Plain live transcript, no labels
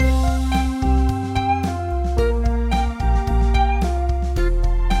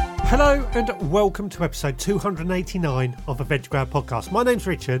Hello and welcome to episode 289 of the Veg Grower Podcast. My name's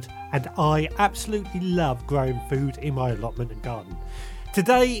Richard and I absolutely love growing food in my allotment and garden.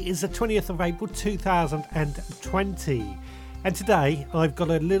 Today is the 20th of April 2020 and today I've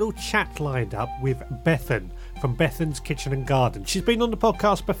got a little chat lined up with Bethan from Bethan's Kitchen and Garden. She's been on the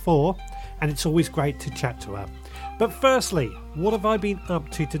podcast before and it's always great to chat to her. But firstly, what have I been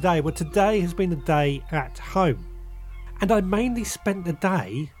up to today? Well, today has been a day at home and I mainly spent the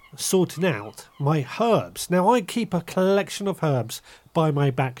day sorting out my herbs. Now I keep a collection of herbs by my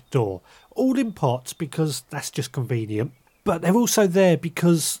back door, all in pots because that's just convenient, but they're also there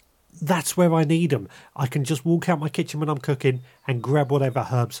because that's where I need them. I can just walk out my kitchen when I'm cooking and grab whatever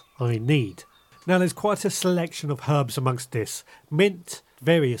herbs I need. Now there's quite a selection of herbs amongst this: mint,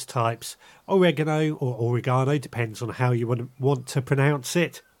 various types, oregano or oregano, depends on how you want to pronounce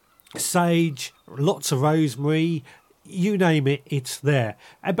it, sage, lots of rosemary, you name it, it's there.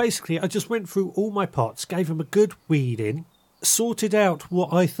 And basically I just went through all my pots, gave them a good weeding, sorted out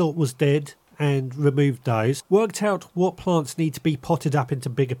what I thought was dead and removed those, worked out what plants need to be potted up into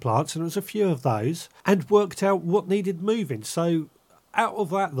bigger plants, and there was a few of those, and worked out what needed moving. So out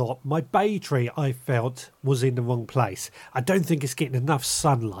of that lot, my bay tree I felt was in the wrong place. I don't think it's getting enough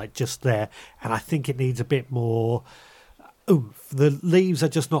sunlight just there, and I think it needs a bit more oomph. The leaves are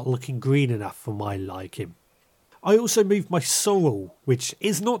just not looking green enough for my liking. I also moved my sorrel, which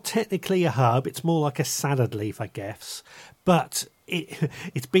is not technically a herb, it's more like a salad leaf, I guess, but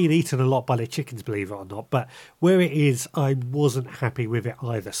it's been eaten a lot by the chickens, believe it or not, but where it is, I wasn't happy with it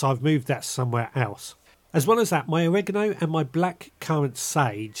either, so I've moved that somewhere else. As well as that, my oregano and my black currant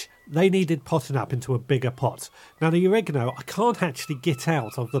sage, they needed potting up into a bigger pot. Now the oregano, I can't actually get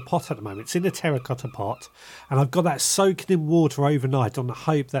out of the pot at the moment. It's in a terracotta pot and I've got that soaking in water overnight on the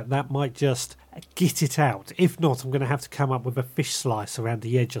hope that that might just get it out. If not, I'm going to have to come up with a fish slice around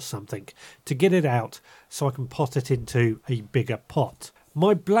the edge or something to get it out so I can pot it into a bigger pot.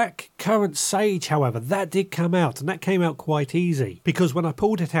 My black currant sage, however, that did come out, and that came out quite easy because when I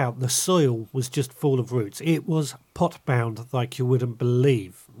pulled it out, the soil was just full of roots. It was pot bound like you wouldn't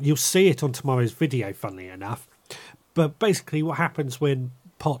believe. You'll see it on tomorrow's video, funnily enough. But basically what happens when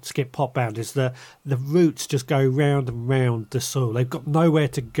pots get pot bound is the roots just go round and round the soil. They've got nowhere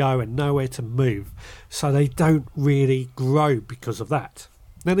to go and nowhere to move, so they don't really grow because of that.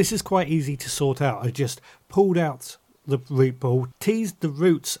 Now this is quite easy to sort out. I just pulled out the root ball, teased the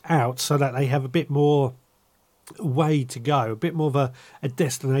roots out so that they have a bit more way to go, a bit more of a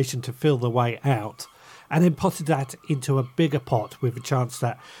destination to fill the way out, and then potted that into a bigger pot with a chance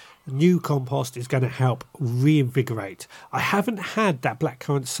that new compost is going to help reinvigorate. I haven't had that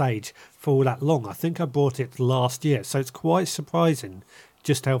blackcurrant sage for all that long. I think I bought it last year, so it's quite surprising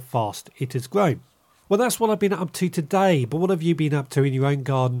just how fast it has grown. Well, that's what I've been up to today, but what have you been up to in your own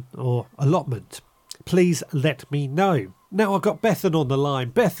garden or allotment? Please let me know. Now I've got Bethan on the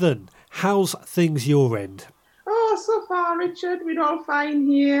line. Bethan, how's things your end? Oh, so far, Richard, we're all fine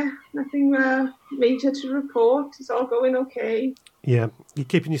here. Nothing major to report. It's all going okay. Yeah, you're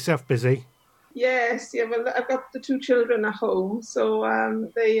keeping yourself busy? Yes, yeah. Well, I've got the two children at home, so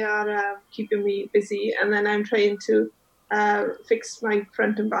they are keeping me busy. And then I'm trying to fix my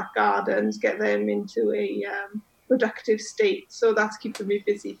front and back gardens, get them into a productive state. So that's keeping me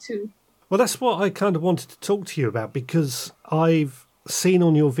busy too. Well, that's what I kind of wanted to talk to you about because I've seen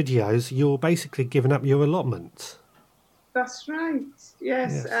on your videos you're basically giving up your allotment. That's right,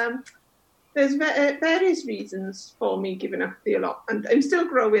 yes. There's various reasons for me giving up the allotment. I'm still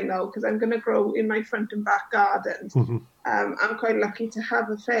growing though because I'm going to grow in my front and back gardens. Mm-hmm. I'm quite lucky to have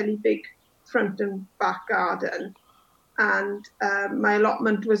a fairly big front and back garden and my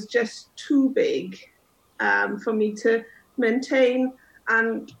allotment was just too big for me to maintain.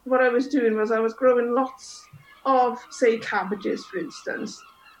 And what I was doing was I was growing lots of, say, cabbages, for instance,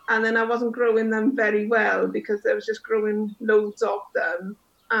 and then I wasn't growing them very well because I was just growing loads of them,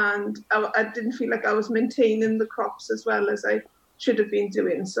 and I didn't feel like I was maintaining the crops as well as I should have been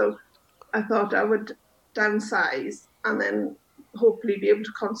doing. So I thought I would downsize and then hopefully be able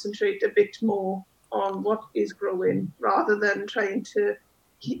to concentrate a bit more on what is growing rather than trying to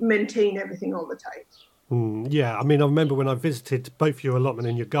maintain everything all the time. Yeah, I mean, I remember when I visited both your allotment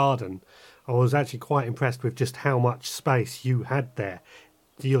and your garden, I was actually quite impressed with just how much space you had there.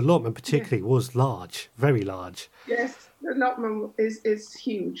 The allotment particularly was large, very large. Yes, the allotment is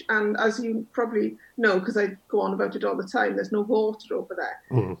huge. And as you probably know, because I go on about it all the time, there's no water over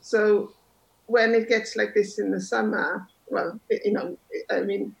there. So when it gets like this in the summer, well,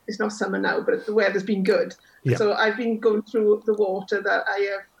 it's not summer now, but the weather's been good. Yeah. So I've been going through the water that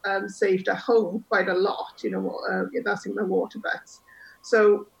I have saved at home quite a lot, that's in my water beds.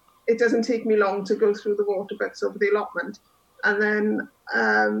 So it doesn't take me long to go through the water bits over the allotment. And then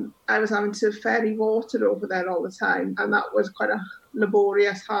I was having to ferry water over there all the time, and that was quite a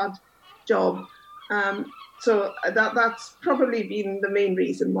laborious, hard job. So that's probably been the main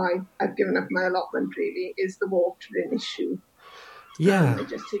reason why I've given up my allotment, really, is the watering issue. Yeah. It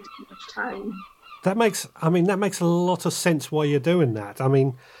just takes too much time. That makes a lot of sense why you're doing that. I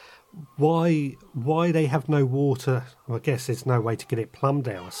mean, why they have no water? Well, I guess there's no way to get it plumbed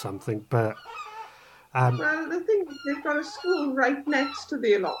out or something, but... well, the thing is, they've got a school right next to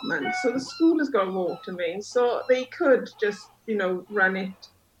the allotment, so the school has got a water main, so they could just, run it.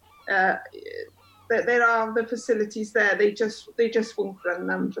 There are the facilities there. They just won't run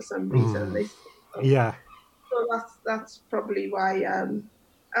them for some reason. Yeah. So that's probably why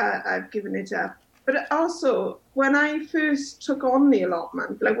I've given it up. But also, when I first took on the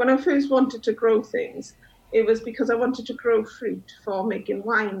allotment, like when I first wanted to grow things, it was because I wanted to grow fruit for making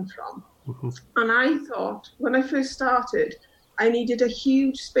wine from. Mm-hmm. And I thought, when I first started, I needed a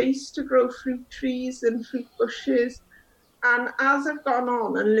huge space to grow fruit trees and fruit bushes. And as I've gone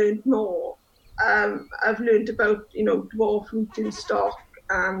on and learned more, I've learned about, dwarf fruiting stock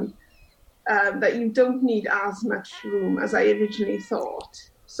and that you don't need as much room as I originally thought.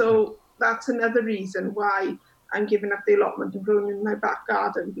 So that's another reason why I'm giving up the allotment and growing in my back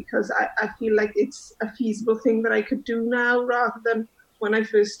garden, because I feel like it's a feasible thing that I could do now rather than when I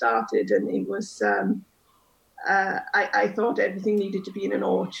first started. And it was, I thought everything needed to be in an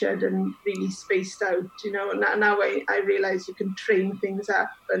orchard and really spaced out, and now I realise you can train things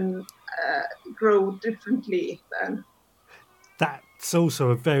up and grow differently then. That's also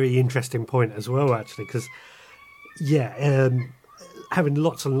a very interesting point as well, actually, because, having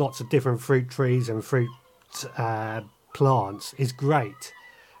lots and lots of different fruit trees and fruit plants is great.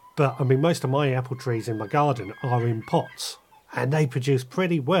 But, I mean, most of my apple trees in my garden are in pots, and they produce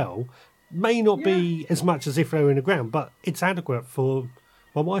pretty well. May not be as much as if they were in the ground, but it's adequate for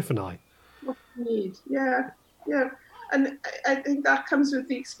my wife and I. What you need, yeah. And I think that comes with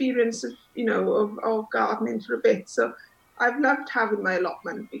the experience of, of gardening for a bit. So I've loved having my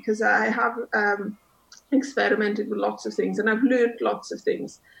allotment because I have experimented with lots of things and I've learned lots of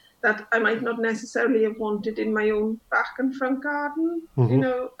things that I might not necessarily have wanted in my own back and front garden,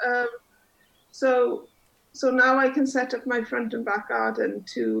 So now I can set up my front and back garden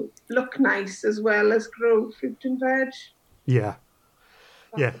to look nice as well as grow fruit and veg. Yeah.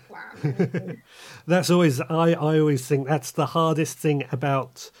 That's the plan. That's always, I always think that's the hardest thing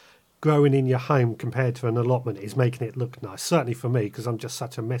about growing in your home compared to an allotment is making it look nice. Certainly for me, because I'm just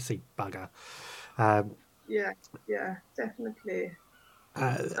such a messy bugger. Yeah, definitely.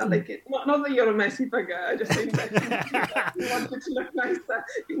 I like it. Not that you're a messy bugger. I just think that you want it to look nicer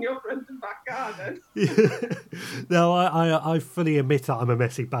in your front and back garden. No, I fully admit that I'm a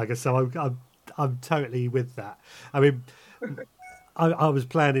messy bugger, so I'm totally with that. I mean, I was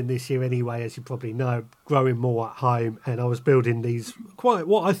planning this year anyway, as you probably know, growing more at home, and I was building these quite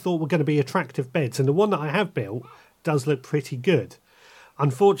what I thought were going to be attractive beds, and the one that I have built does look pretty good.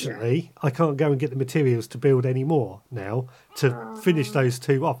 Unfortunately, I can't go and get the materials to build any more now to finish those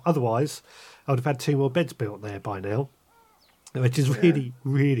two off. Otherwise, I would have had 2 more beds built there by now, which is really,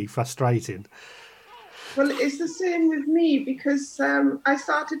 really frustrating. Well, it's the same with me because I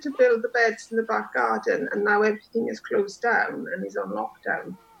started to build the beds in the back garden and now everything is closed down and is on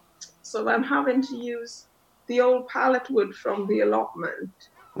lockdown. So I'm having to use the old pallet wood from the allotment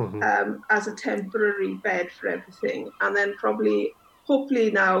as a temporary bed for everything. And then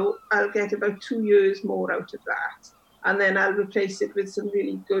hopefully now I'll get about 2 years more out of that. And then I'll replace it with some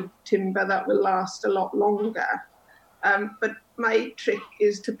really good timber that will last a lot longer. But my trick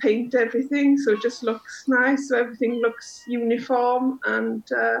is to paint everything so it just looks nice, so everything looks uniform. And,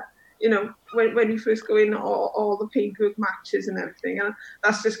 when you first go in, all the paintwork matches and everything. And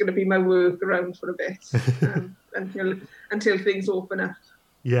that's just going to be my workaround for a bit until things open up.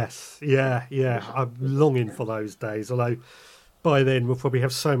 Yes, yeah. I'm longing for those days, although by then we'll probably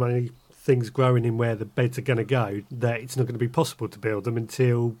have so many things growing in where the beds are going to go that it's not going to be possible to build them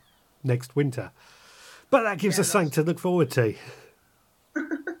until next winter. But that gives us something to look forward to.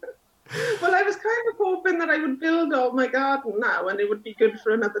 Well, I was kind of hoping that I would build all my garden now and it would be good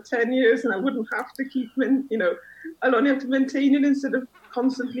for another 10 years and I wouldn't have to keep, I'll only have to maintain it instead of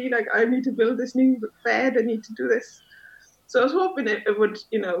constantly like, I need to build this new bed, I need to do this. So I was hoping it would,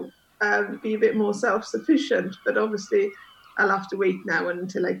 be a bit more self-sufficient, but obviously I'll have to wait now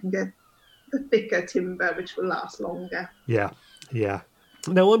until I can get the thicker timber, which will last longer. Yeah.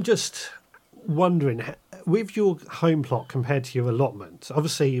 Now, I'm just wondering, with your home plot compared to your allotment,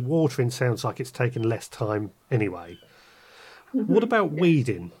 obviously watering sounds like it's taken less time anyway. What about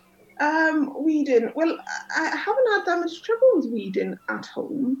weeding? Weeding. Well, I haven't had that much trouble with weeding at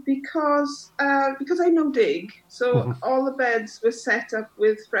home because I no dig. So all the beds were set up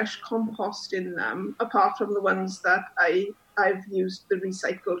with fresh compost in them, apart from the ones that I've used the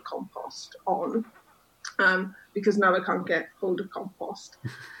recycled compost on, because now I can't get hold of compost.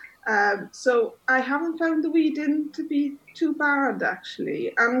 So I haven't found the weeding to be too bad,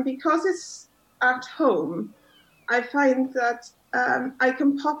 actually. And because it's at home, I find that I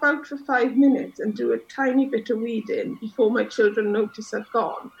can pop out for 5 minutes and do a tiny bit of weeding before my children notice I've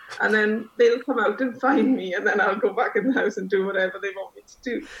gone. And then they'll come out and find me, and then I'll go back in the house and do whatever they want me to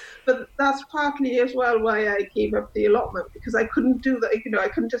do. But that's partly as well why I gave up the allotment, because I couldn't do that. I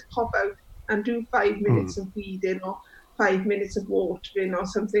couldn't just pop out and do 5 minutes of weeding or 5 minutes of watering or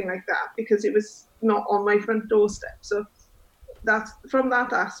something like that, because it was not on my front doorstep. So that's, from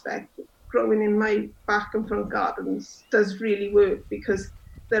that aspect, growing in my back and front gardens does really work, because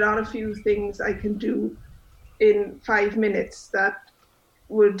there are a few things I can do in 5 minutes that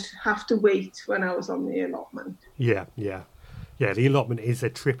would have to wait when I was on the allotment. Yeah. The allotment is a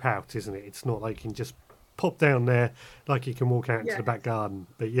trip out, isn't it? It's not like you can just pop down there like you can walk out into the back garden.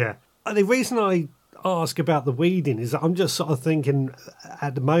 But yeah, the reason I ask about the weeding is that I'm just sort of thinking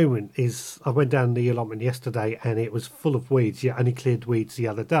at the moment is I went down the allotment yesterday and it was full of weeds. I only cleared weeds the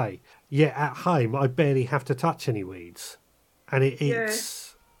other day. Yet at home I barely have to touch any weeds. And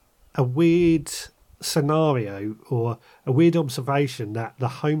it's a weird scenario or a weird observation that the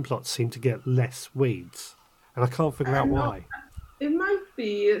home plots seem to get less weeds. And I can't figure out why. It might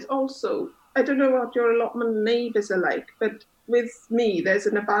be is also, I don't know what your allotment neighbours are like, but with me, there's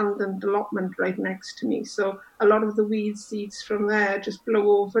an abandoned allotment right next to me. So a lot of the weed seeds from there just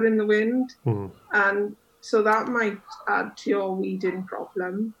blow over in the wind. And so that might add to your weeding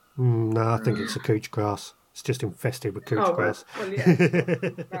problem. No, I think it's a couch grass. It's just infested with couch grass. Well, yeah.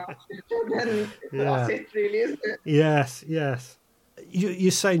 That's it, really, isn't it? Yes.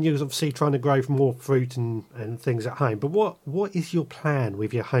 You're saying you're obviously trying to grow more fruit and things at home, but what is your plan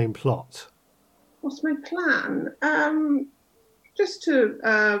with your home plot? What's my plan? Just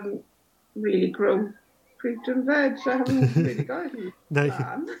to really grow fruit and veg. I haven't really got any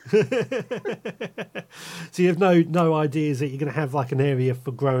plan. So you have no ideas that you're going to have like an area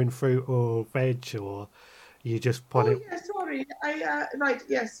for growing fruit or veg, or you just put it? Yeah, sorry.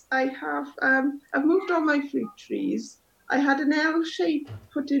 Yes, I have. I've moved all my fruit trees. I had an L shape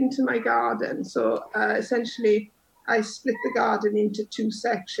put into my garden, so essentially I split the garden into two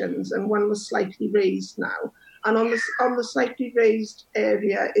sections, and one was slightly raised now. And on the slightly raised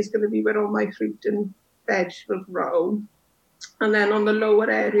area is going to be where all my fruit and veg will grow. And then on the lower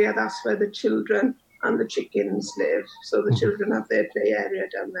area, that's where the children and the chickens live. So the children have their play area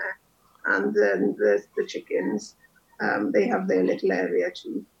down there. And then the chickens, they have their little area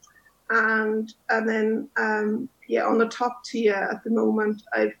too. And then, on the top tier at the moment,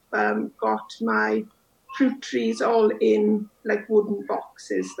 I've got my fruit trees all in like wooden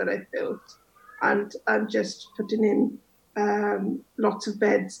boxes that I've built. And I'm just putting in lots of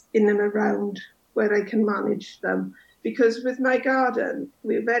beds in and around where I can manage them. Because with my garden,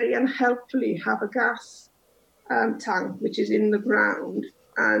 we very unhelpfully have a gas tank, which is in the ground,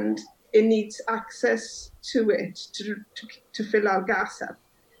 and it needs access to it to fill our gas up,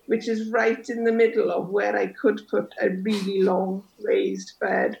 which is right in the middle of where I could put a really long raised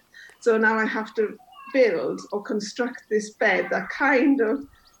bed. So now I have to build or construct this bed that kind of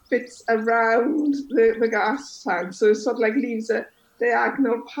fits around the gas tank. So it sort of like leaves a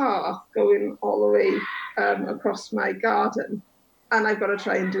diagonal path going all the way across my garden. And I've got to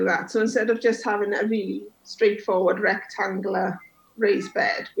try and do that. So instead of just having a really straightforward rectangular raised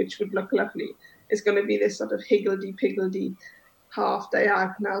bed, which would look lovely, it's going to be this sort of higgledy-piggledy, half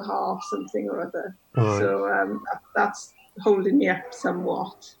diagonal, half something or other. Right. So that's holding me up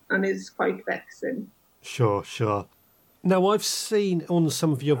somewhat and is quite vexing. Sure. Now, I've seen on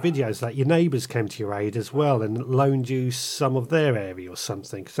some of your videos that your neighbours came to your aid as well and loaned you some of their area or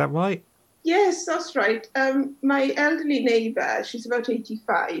something. Is that right? Yes, that's right. My elderly neighbour, she's about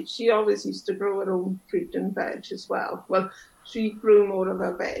 85. She always used to grow her own fruit and veg as well. Well, she grew more of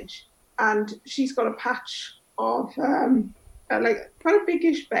her veg. And she's got a patch of like quite a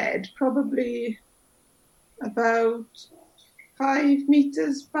biggish bed, probably about 5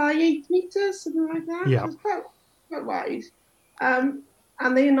 metres by 8 metres, something like that. Yeah. It's quite wide. And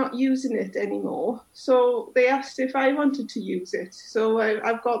they're not using it anymore. So they asked if I wanted to use it. So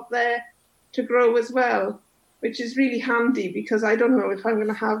I've got there to grow as well, which is really handy because I don't know if I'm going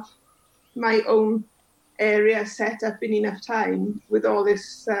to have my own area set up in enough time with all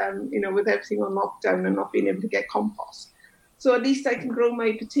this, with everything on lockdown and not being able to get compost. So at least I can grow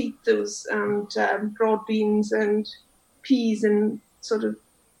my potatoes and broad beans and peas and sort of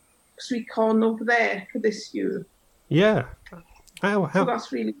sweet corn over there for this year. Yeah. So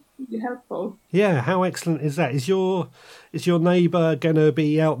that's really, really helpful. Yeah, how excellent is that? Is your neighbour going to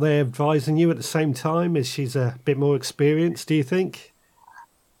be out there advising you at the same time? As she's a bit more experienced, do you think?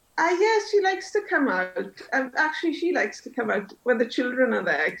 Yes, she likes to come out. Actually, she likes to come out when the children are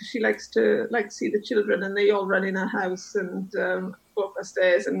there because she likes to see the children, and they all run in her house and go up the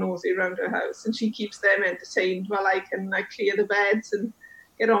stairs and nosy around her house, and she keeps them entertained while I can clear the beds and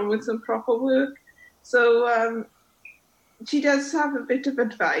get on with some proper work. So she does have a bit of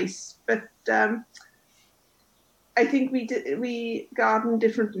advice, but I think we garden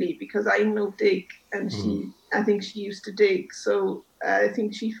differently because I no dig, and I think she used to dig, so I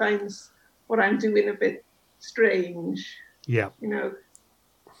think she finds what I'm doing a bit strange. Yeah.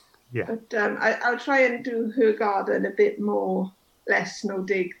 Yeah. But I'll try and do her garden a bit less no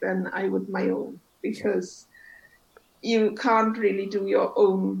dig than I would my own, because you can't really do your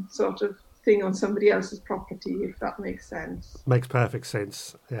own sort of thing on somebody else's property, if that makes sense. Makes perfect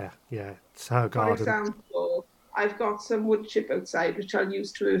sense. Yeah. It's her garden. For example, I've got some wood chip outside, which I'll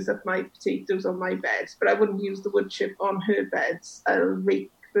use to earth up my potatoes on my beds, but I wouldn't use the wood chip on her beds. I'll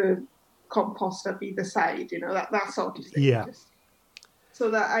rake the compost up either side, that sort of thing. Yeah. So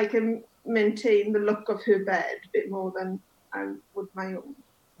that I can maintain the look of her bed a bit more than I would my own.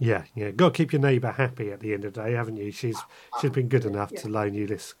 Yeah. Got to keep your neighbour happy at the end of the day, haven't you? She's been good enough to loan you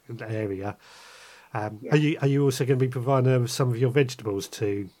this area. Are you also going to be providing her with some of your vegetables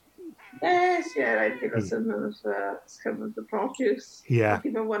too? Yes, I give her some of the produce. Yeah. I'll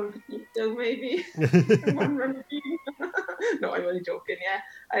give her one potato maybe. One running bean. No, I'm only joking,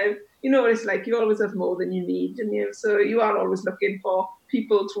 yeah. You know what it's like, you always have more than you need, and so you are always looking for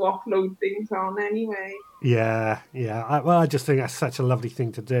people to offload things on anyway. Yeah. I just think that's such a lovely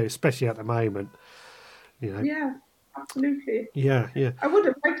thing to do, especially at the moment. Yeah, absolutely. Yeah. I would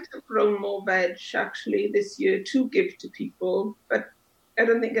have liked to grow more veg actually this year to give to people, but I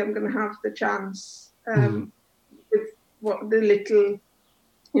don't think I'm going to have the chance with what the little,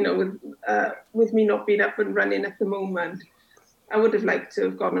 with me not being up and running at the moment. I would have liked to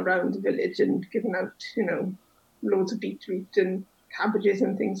have gone around the village and given out, loads of beetroot and cabbages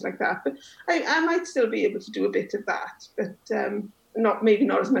and things like that. But I might still be able to do a bit of that, but maybe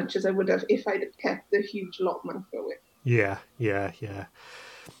not as much as I would have if I'd have kept the huge allotment going. Yeah.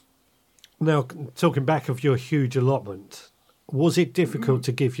 Now, talking back of your huge allotment, was it difficult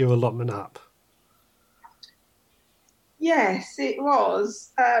to give your allotment up? Yes, it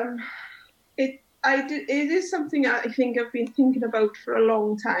was. It is something I think I've been thinking about for a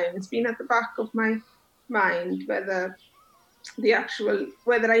long time. It's been at the back of my mind whether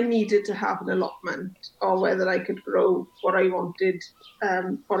I needed to have an allotment or whether I could grow what I wanted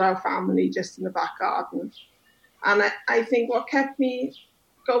for our family just in the back garden. And I think what kept me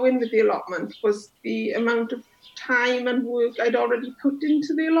going with the allotment was the amount of time and work I'd already put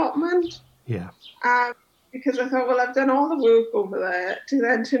into the allotment. Yeah. Because I thought, well, I've done all the work over there to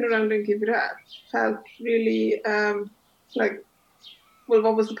then turn around and give it up. Felt really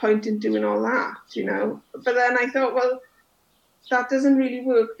what was the point in doing all that, But then I thought, well, that doesn't really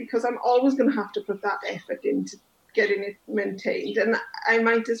work because I'm always going to have to put that effort into getting it maintained. And I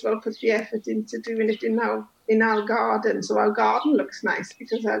might as well put the effort into doing it in our garden. So our garden looks nice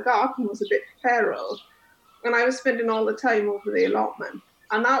because our garden was a bit feral. And I was spending all the time over the allotment.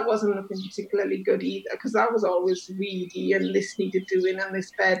 And that wasn't looking particularly good either because that was always weedy and this needed doing and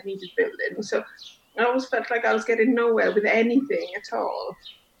this bed needed building. So I always felt like I was getting nowhere with anything at all.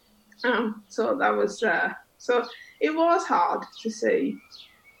 So that was... So it was hard to see.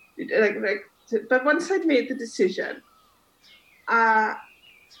 But once I'd made the decision,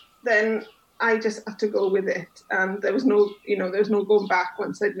 then I just had to go with it. And there was no going back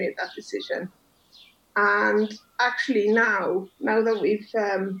once I'd made that decision. And actually now that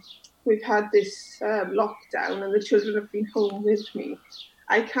we've had this lockdown and the children have been home with me,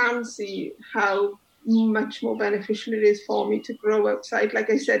 I can see how much more beneficial it is for me to grow outside.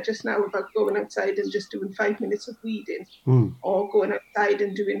 Like I said just now about going outside and just doing 5 minutes of weeding or going outside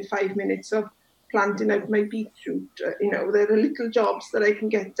and doing 5 minutes of planting out my beetroot. There are little jobs that I can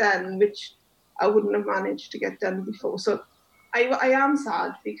get done which I wouldn't have managed to get done before. So I am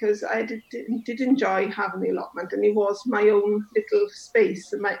sad because I did enjoy having the allotment and it was my own little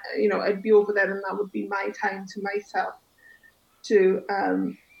space. And I'd be over there and that would be my time to myself to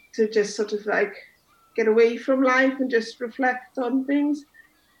just sort of get away from life and just reflect on things,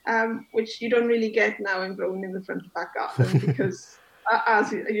 which you don't really get now in growing in the front of back garden because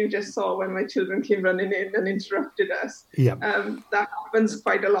as you just saw when my children came running in and interrupted us. Yeah. That happens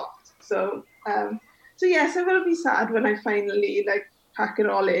quite a lot. So yes, I will be sad when I finally pack it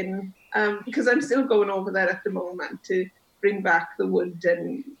all in, because I'm still going over there at the moment to bring back the wood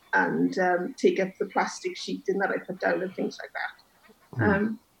and take up the plastic sheeting that I put down and things like that.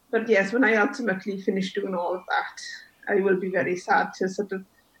 But yes, when I ultimately finish doing all of that, I will be very sad to sort of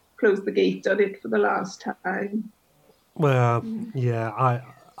close the gate on it for the last time. Well, yeah,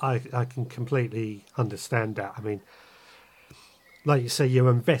 I can completely understand that. I mean, like you say, you're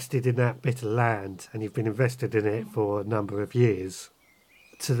invested in that bit of land and you've been invested in it for a number of years,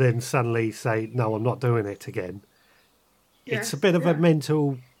 to then suddenly say, no, I'm not doing it again. Yes, it's a bit of a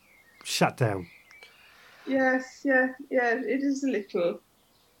mental shutdown. Yes, it is a little.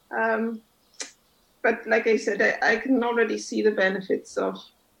 But like I said, I can already see the benefits of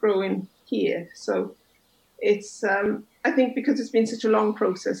growing here. So it's, I think because it's been such a long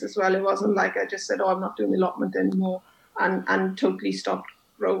process as well, it wasn't like I just said, oh, I'm not doing the allotment anymore and totally stopped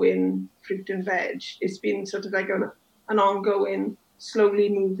growing fruit and veg. It's been sort of like an ongoing, slowly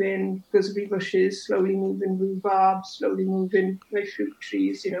moving gooseberry bushes, slowly moving rhubarb, slowly moving my fruit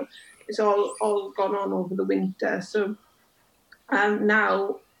trees, It's all gone on over the winter. So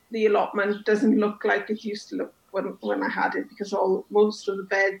now the allotment doesn't look like it used to look when I had it, because most of the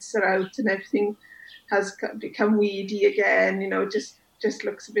beds are out and everything has become weedy again. It just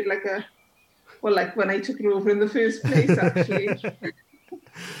looks a bit like like when I took it over in the first place, actually.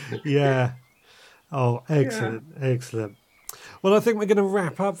 Yeah. Oh, excellent, excellent. Well, I think we're going to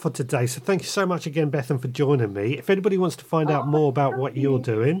wrap up for today. So thank you so much again, Bethan, for joining me. If anybody wants to find out more about what you're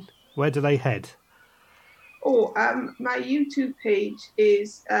doing, where do they head? My YouTube page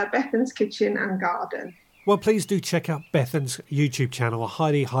is Bethan's Kitchen and Garden. Well, please do check out Bethan's YouTube channel. I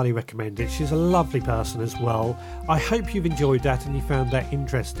highly, highly recommend it. She's a lovely person as well. I hope you've enjoyed that and you found that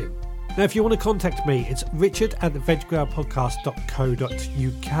interesting. Now, if you want to contact me, it's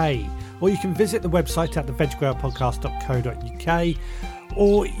richard@theveggrowerpodcast.co.uk, or you can visit the website at theveggrowerpodcast.co.uk,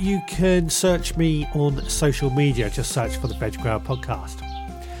 or you can search me on social media. Just search for the Veg Grower Podcast.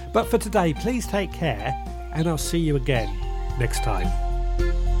 But for today, please take care, and I'll see you again next time.